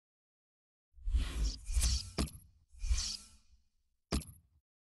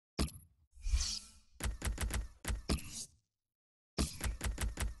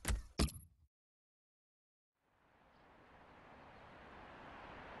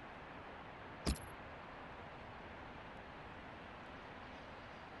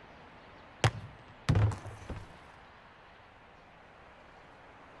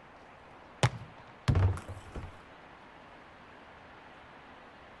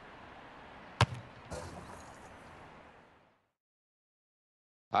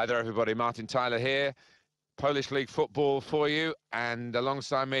Hi there, everybody. Martin Tyler here. Polish League football for you. And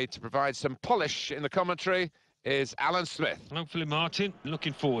alongside me to provide some polish in the commentary is Alan Smith. Hopefully, Martin.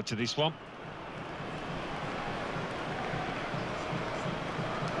 Looking forward to this one.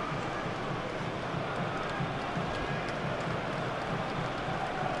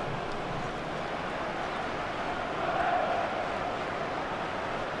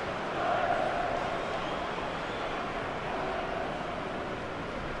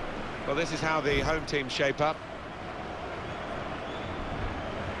 Well, this is how the home team shape up.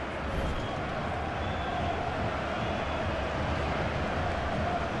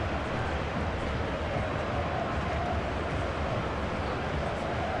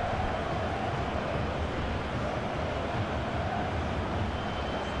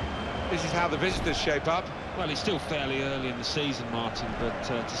 This is how the visitors shape up. Well, it's still fairly early in the season, Martin, but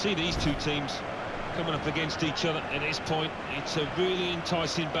to see these two teams coming up against each other at this point, it's a really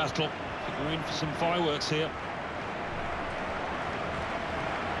enticing battle. I think we're in for some fireworks here.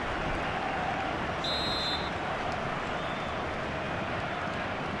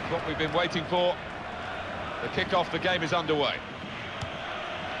 What we've been waiting for. The kick-off, the game is underway.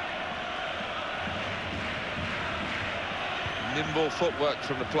 Nimble footwork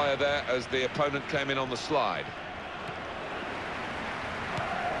from the player there as the opponent came in on the slide.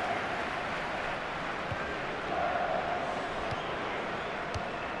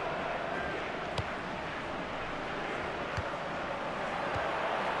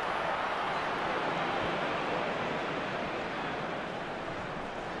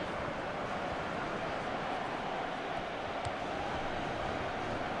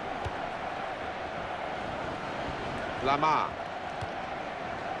 Lamar.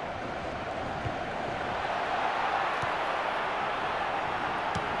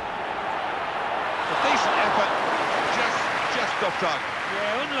 A decent effort, just off target.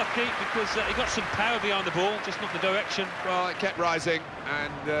 Yeah, unlucky because he got some power behind the ball, just not the direction. Well, it kept rising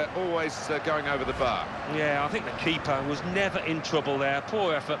and always going over the bar. Yeah, I think the keeper was never in trouble there.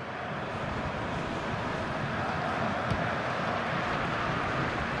 Poor effort.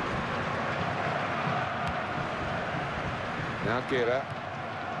 Now Gira.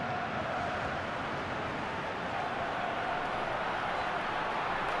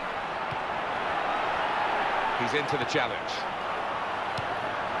 He's into the challenge.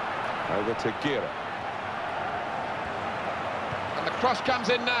 Over to Gira. And the cross comes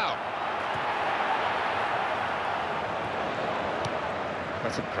in now.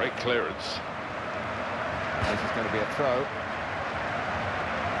 That's a great clearance. This is going to be a throw.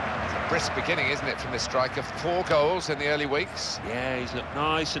 Brisk beginning, isn't it, from this striker? 4 goals in the early weeks. Yeah, he's looked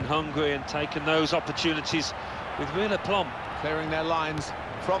nice and hungry and taken those opportunities with real aplomb. Clearing their lines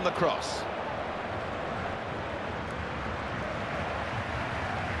from the cross.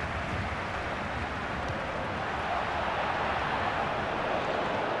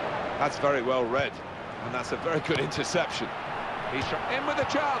 That's very well read, and that's a very good interception. He's in with a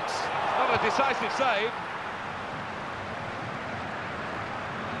chance. Not a decisive save.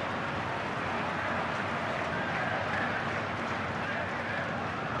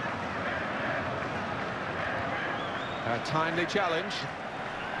 A timely challenge.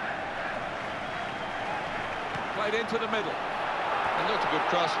 Played into the middle. It looked a good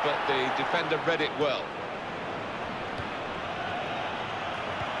cross, but the defender read it well.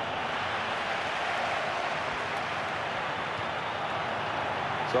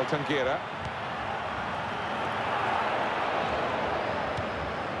 Zoltan Gira.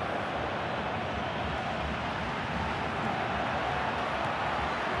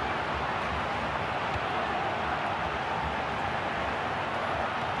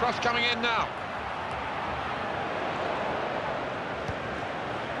 Cross coming in now.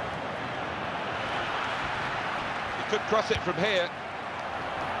 He could cross it from here.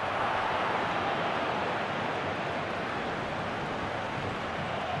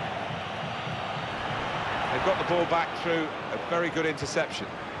 They've got the ball back through a very good interception.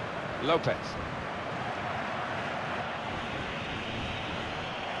 Lopez.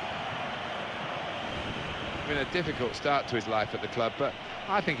 Been a difficult start to his life at the club, but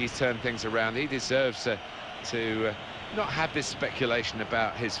I think he's turned things around. He deserves to not have this speculation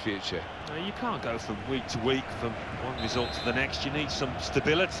about his future. You can't go from week to week, from one result to the next. You need some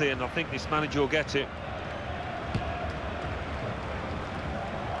stability, and I think this manager will get it.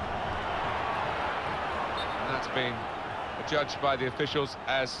 And that's been judged by the officials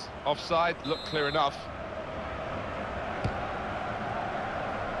as offside. Looked clear enough.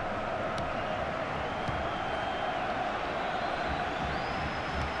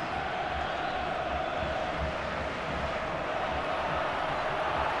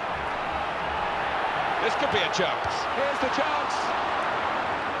 this could be a chance. Here's the chance.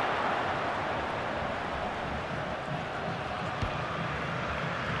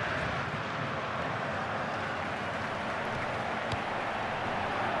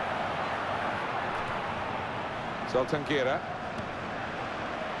 Zoltan Gira.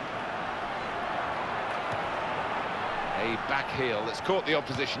 A back heel that's caught the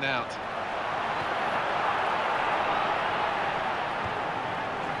opposition out.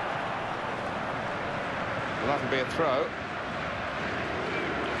 Well, that'll be a throw.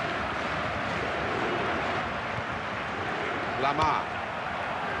 Lamar.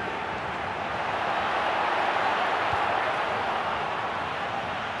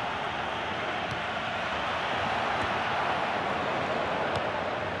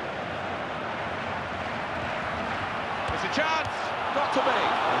 There's a chance, not to be.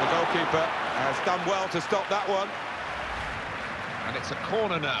 And the goalkeeper has done well to stop that one. And it's a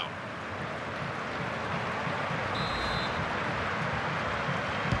corner now.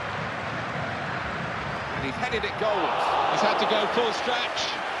 And he's headed it goals. He's had to go full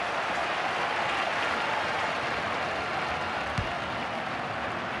stretch.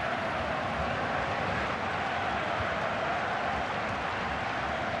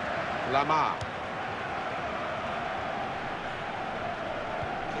 Lamar.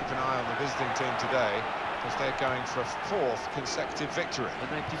 Keep an eye on the visiting team today, because they're going for a fourth consecutive victory.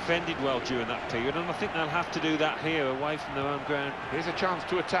 And they've defended well during that period, and I think they'll have to do that here, away from their own ground. Here's a chance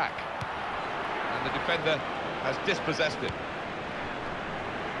to attack. And the defender has dispossessed it.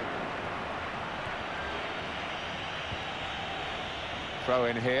 Throw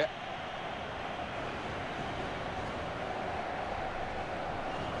in here.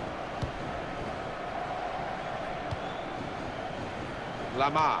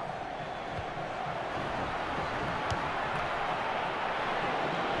 Lamar.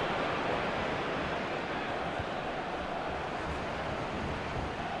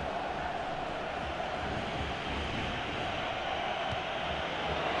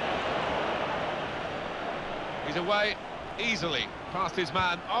 He's away easily, past his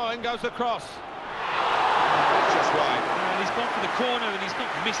man. Oh, and goes across. That's just wide. And he's gone for the corner and he's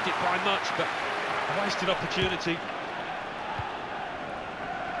not missed it by much, but a wasted opportunity.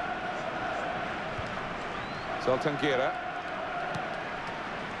 Zoltan Gira.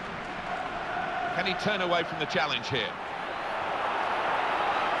 Can he turn away from the challenge here?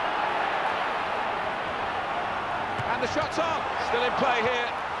 And the shot's on. Still in play here.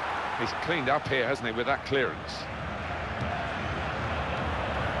 He's cleaned up here, hasn't he, with that clearance?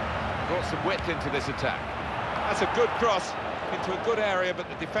 Brought some width into this attack. That's a good cross into a good area, but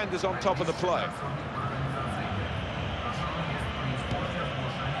the defender's on top of the play.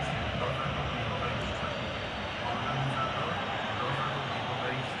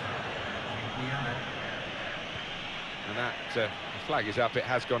 And that flag is up. It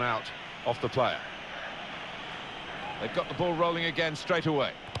has gone out off the player. They've got the ball rolling again straight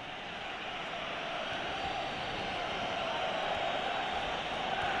away.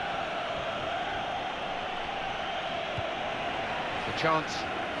 A chance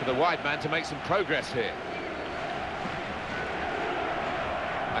for the wide man to make some progress here.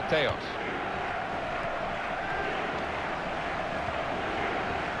 Mateos.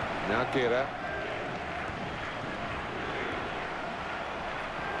 Now Gira.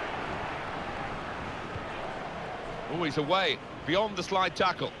 Oh, he's away, beyond the slide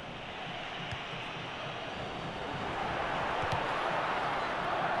tackle.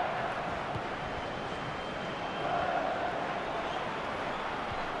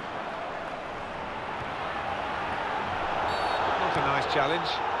 Not a nice challenge.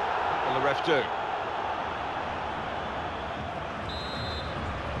 What will the ref do?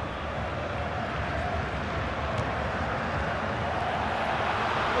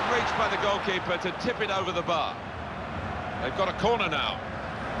 Good reach by the goalkeeper to tip it over the bar. They've got a corner now.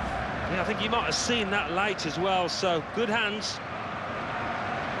 Yeah, I think he might have seen that late as well, so good hands.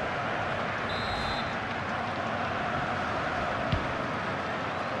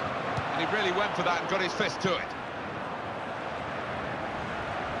 And he really went for that and got his fist to it.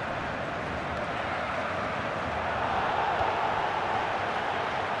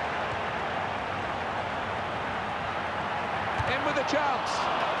 In with a chance.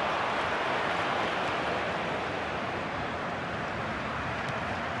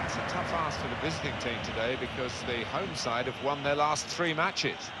 Tough ask for the visiting team today, because the home side have won their last 3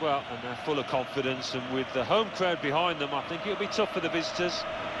 matches. Well, and they're full of confidence, and with the home crowd behind them, I think it'll be tough for the visitors.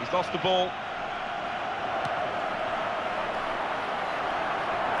 He's lost the ball.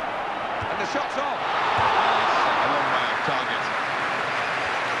 And the shot's on. A long way off target.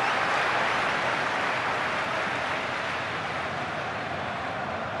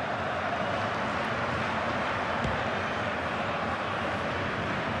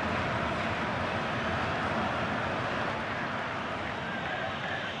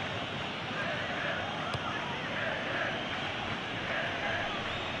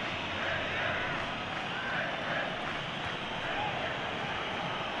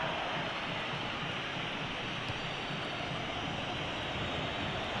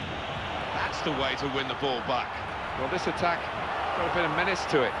 That's the way to win the ball back. Well, this attack got a bit of menace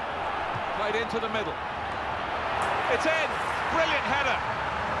to it. Played into the middle. It's in! Brilliant header!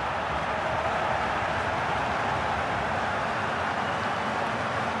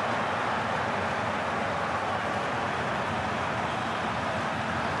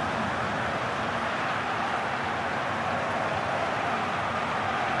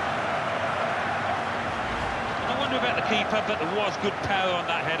 I wonder about the keeper, but there was good power on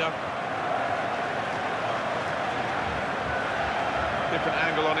that header. Different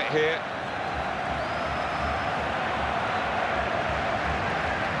angle on it here.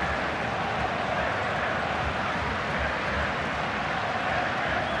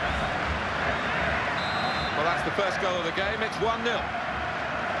 Well, that's the first goal of the game. It's 1-0.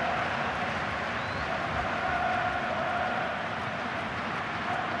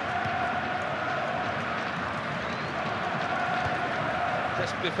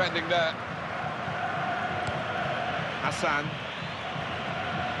 Just defending there. Hassan.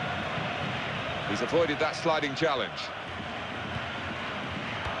 He's avoided that sliding challenge.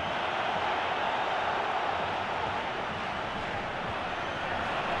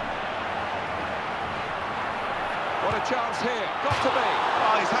 What a chance here. Got to be.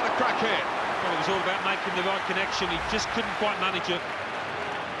 Oh, he's had a crack here. Well, it was all about making the right connection. He just couldn't quite manage it.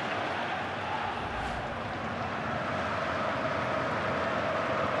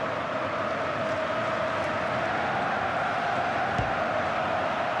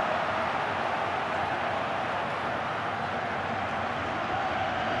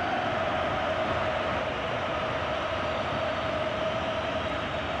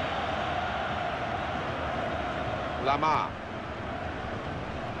 Lamar.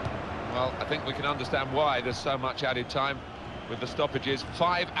 Well, I think we can understand why there's so much added time with the stoppages.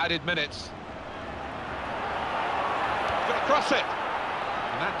 5 added minutes. Got to cross it.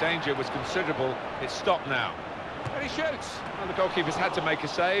 And that danger was considerable. It's stopped now. And he shoots. Well, the goalkeeper's had to make a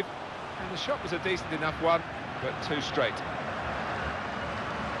save. And the shot was a decent enough one, but too straight.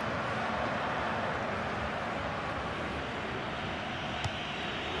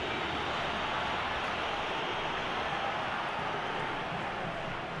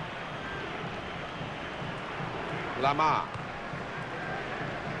 Lamar.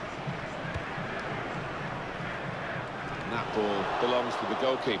 And that ball belongs to the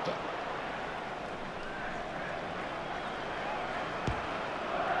goalkeeper.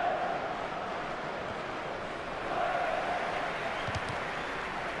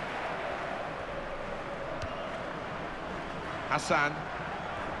 Hassan.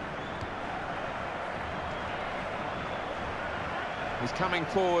 He's coming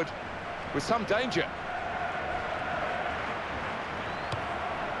forward with some danger.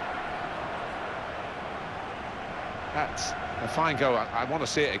 That's a fine goal. I want to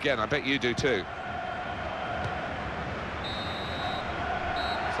see it again. I bet you do too.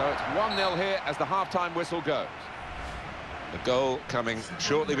 So it's 1-0 here as the half-time whistle goes. The goal coming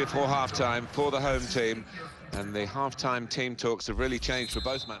shortly before half-time for the home team. And the half-time team talks have really changed for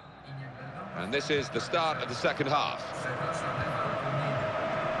both men. And this is the start of the second half.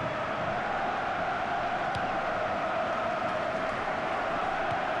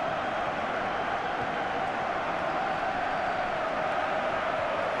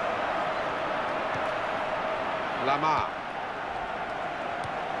 Lamar.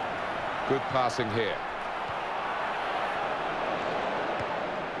 Good passing here.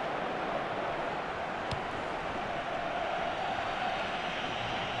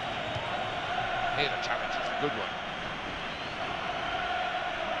 Here the challenge is a good one.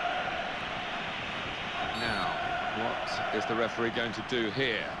 Now, what is the referee going to do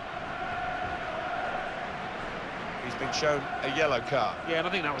here? He's been shown a yellow card. Yeah, and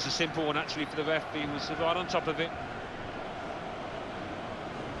I think that was a simple one, actually, for the ref. He was right on top of it.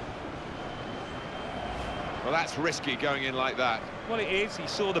 Well, that's risky going in like that. Well, it is. He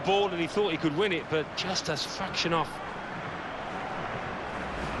saw the ball and he thought he could win it, but just a fraction off.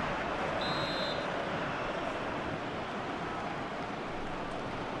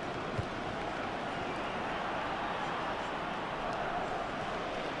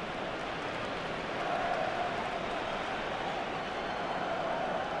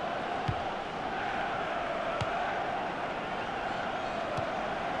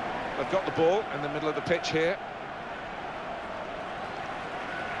 They've got the ball in the middle of the pitch here.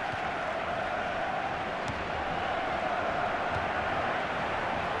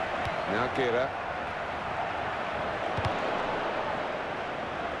 Now Gira.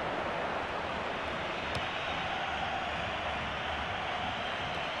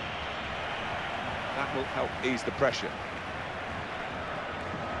 That will help ease the pressure.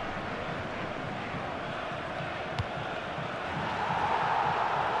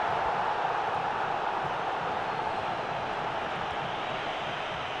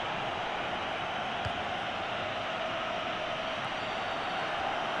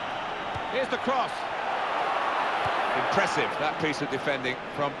 Here's the cross. Impressive, that piece of defending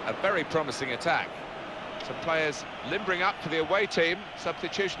from a very promising attack. Some players limbering up for the away team.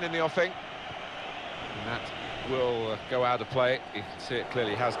 Substitution in the offing. And that will go out of play. You can see it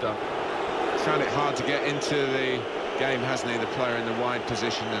clearly has done. He's found it hard to get into the game, hasn't he, the player in the wide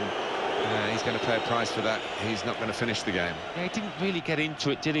position, and he's going to pay a price for that. He's not going to finish the game. Yeah, he didn't really get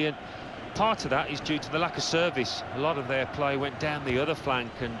into it, did he? And part of that is due to the lack of service. A lot of their play went down the other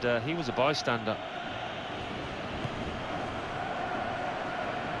flank, and he was a bystander.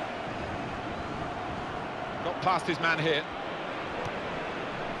 Got past his man here.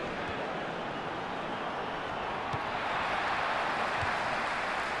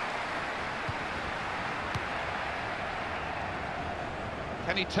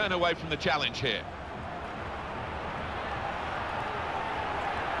 Can he turn away from the challenge here?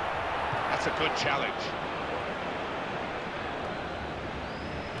 That's a good challenge.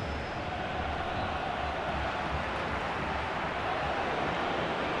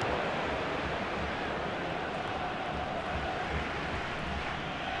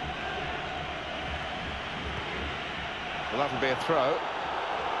 Well, that'll be a throw.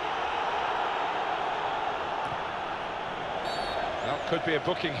 Well, could be a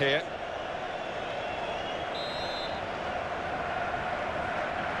booking here.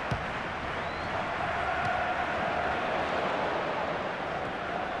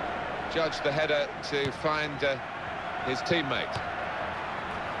 Judge the header to find his teammate.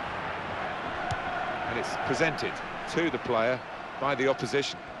 And it's presented to the player by the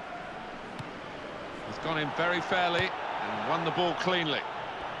opposition. He's gone in very fairly and won the ball cleanly.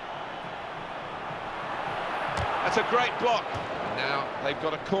 That's a great block. Now they've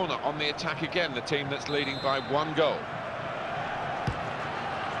got a corner on the attack again, the team that's leading by 1 goal.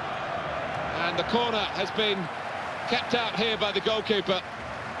 And the corner has been kept out here by the goalkeeper.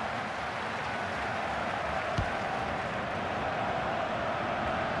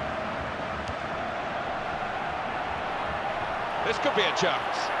 This could be a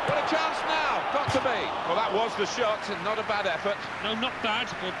chance. What a chance now, got to be. Well, that was the shot, and not a bad effort. No, not bad,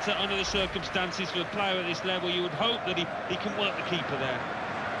 but under the circumstances for a player at this level, you would hope that he can work the keeper there.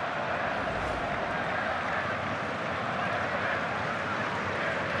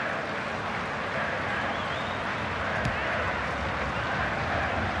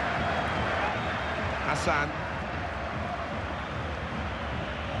 Hassan.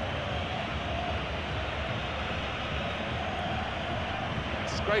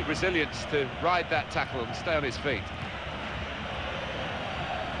 Great resilience to ride that tackle and stay on his feet.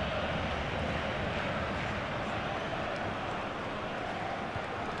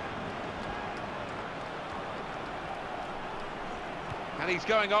 And he's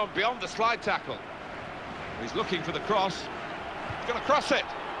going on beyond the slide tackle. He's looking for the cross. He's going to cross it.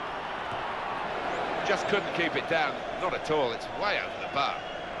 Just couldn't keep it down. Not at all. It's way over the bar.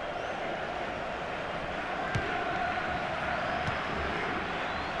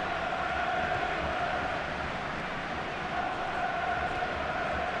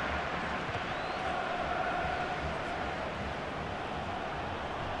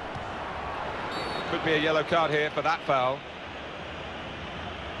 Could be a yellow card here for that foul.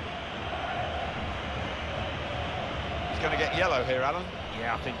 He's going to get yellow here, Alan.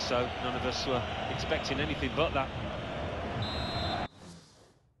 Yeah, I think so. None of us were expecting anything but that.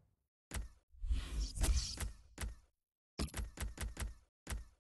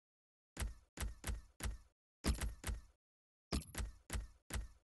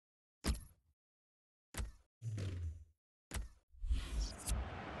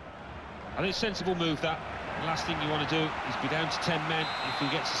 I think sensible move that. The last thing you want to do is be down to 10 men if he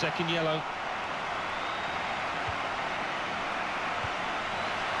gets a second yellow.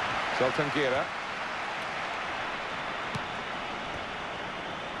 Sultan Gira.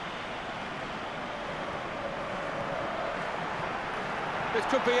 This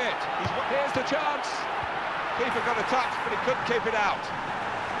could be it. Here's the chance. Keeper got a touch, but he couldn't keep it out.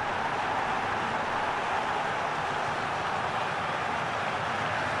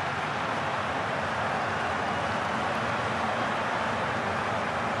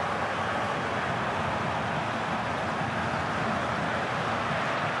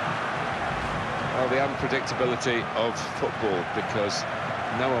 Well, the unpredictability of football, because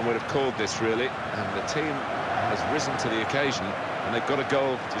no one would have called this really, and the team has risen to the occasion, and they've got a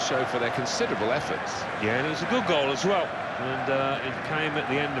goal to show for their considerable efforts. Yeah, and it was a good goal as well, and it came at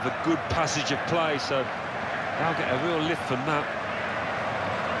the end of a good passage of play, so they'll get a real lift from that.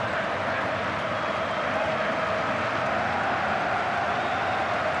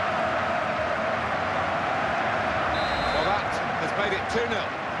 Well, that has made it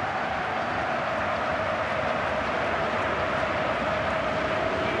 2-0.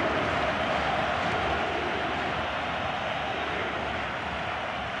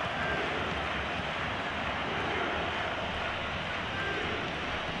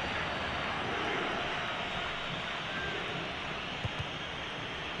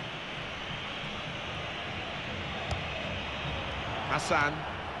 Hassan.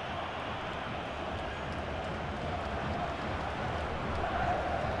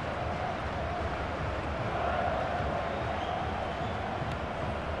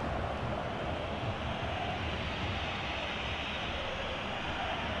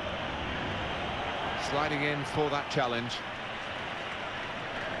 Sliding in for that challenge.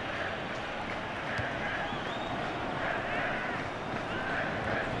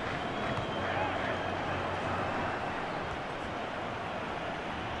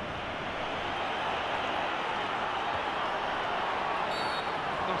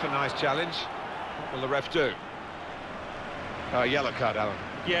 Not a nice challenge. What will the ref do? Yellow card, Alan.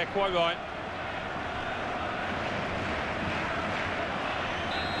 Yeah, quite right.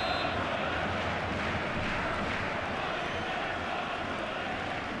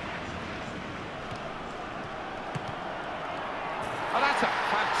 Oh, that's a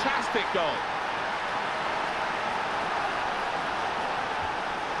fantastic goal.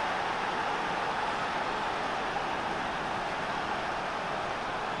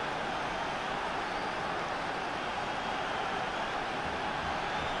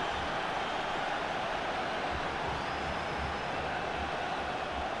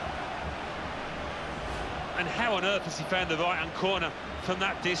 And how on earth has he found the right-hand corner from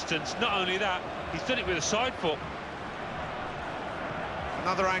that distance? Not only that, he's done it with a side foot.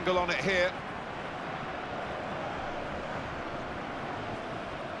 Another angle on it here.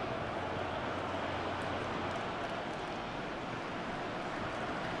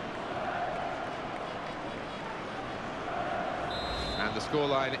 And the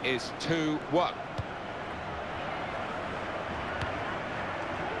scoreline is 2-1.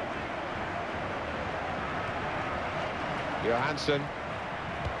 Johansson.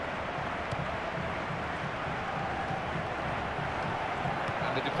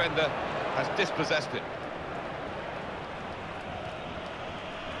 And the defender has dispossessed it.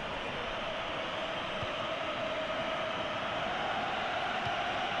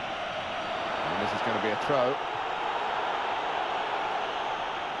 And this is going to be a throw.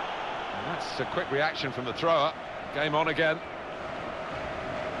 And that's a quick reaction from the thrower. Game on again.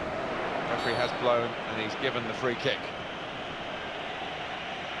 The referee has blown and he's given the free kick.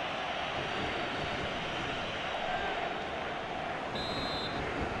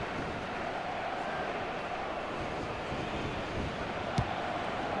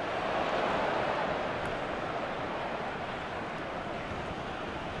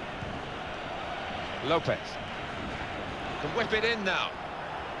 Lopez can whip it in now.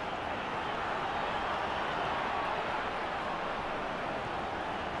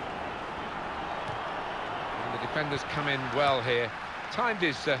 And the defenders come in well here. Timed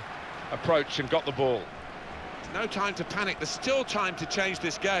his approach and got the ball. There's no time to panic. There's still time to change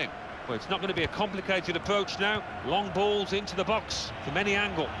this game. Well, it's not going to be a complicated approach now. Long balls into the box from any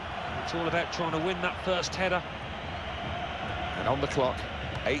angle. It's all about trying to win that first header. And on the clock,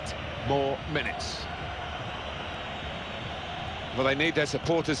 8 more minutes. Well, they need their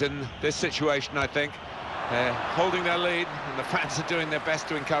supporters in this situation, I think. They're holding their lead, and the fans are doing their best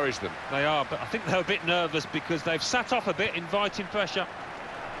to encourage them. They are, but I think they're a bit nervous because they've sat off a bit, inviting pressure.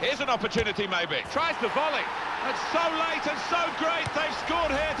 Here's an opportunity, maybe. Tries the volley. And so late and so great, they've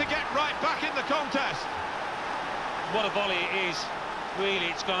scored here to get right back in the contest. What a volley it is. Really,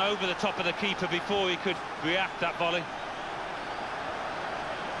 it's gone over the top of the keeper before he could react, that volley.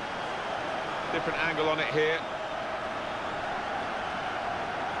 Different angle on it here.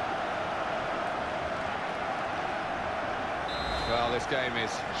 Well, this game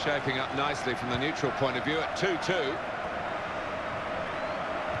is shaping up nicely from the neutral point of view at 2-2.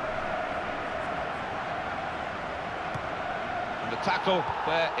 And the tackle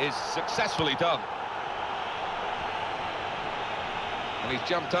there is successfully done. And he's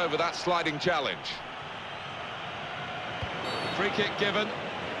jumped over that sliding challenge. Free kick given.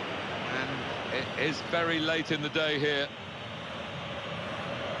 And it is very late in the day here.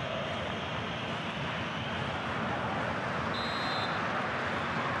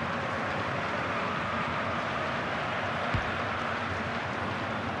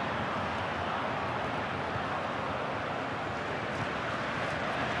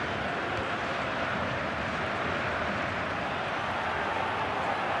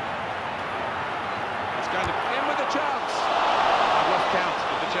 Going to in with a chance. I've lost count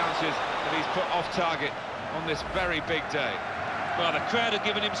of the chances that he's put off target on this very big day. Well, the crowd are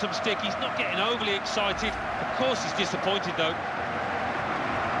giving him some stick. He's not getting overly excited. Of course he's disappointed, though.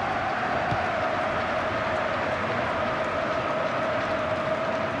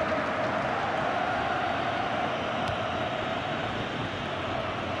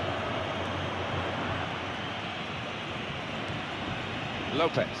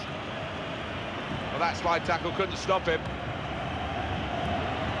 Lopez. Well, that slide tackle couldn't stop him.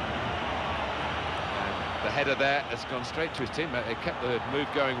 And the header there has gone straight to his teammate. They kept the move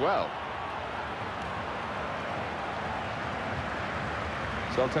going well.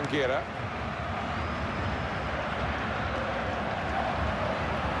 Sultan Gira.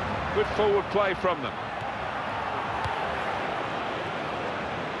 Good forward play from them.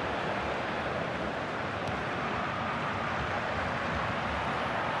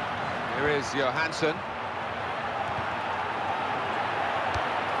 Here is Johansson.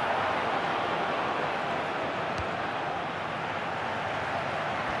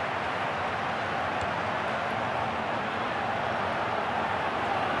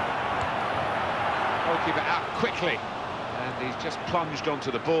 Goalkeeper out quickly, and he's just plunged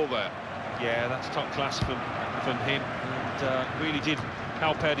onto the ball there. Yeah, that's top class from him, and really did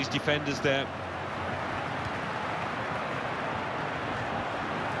help out his defenders there.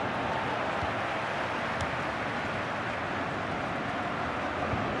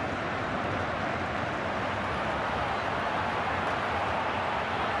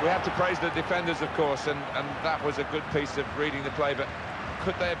 We have to praise the defenders, of course, and that was a good piece of reading the play, but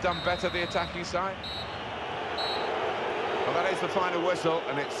could they have done better, the attacking side? Well, that is the final whistle,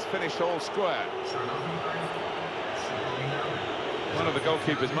 and it's finished all square. One of the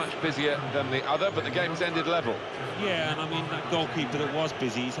goalkeepers much busier than the other, but the game's ended level. Yeah, and I mean, that goalkeeper that was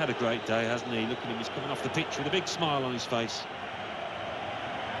busy, he's had a great day, hasn't he? Look at him, he's coming off the pitch with a big smile on his face.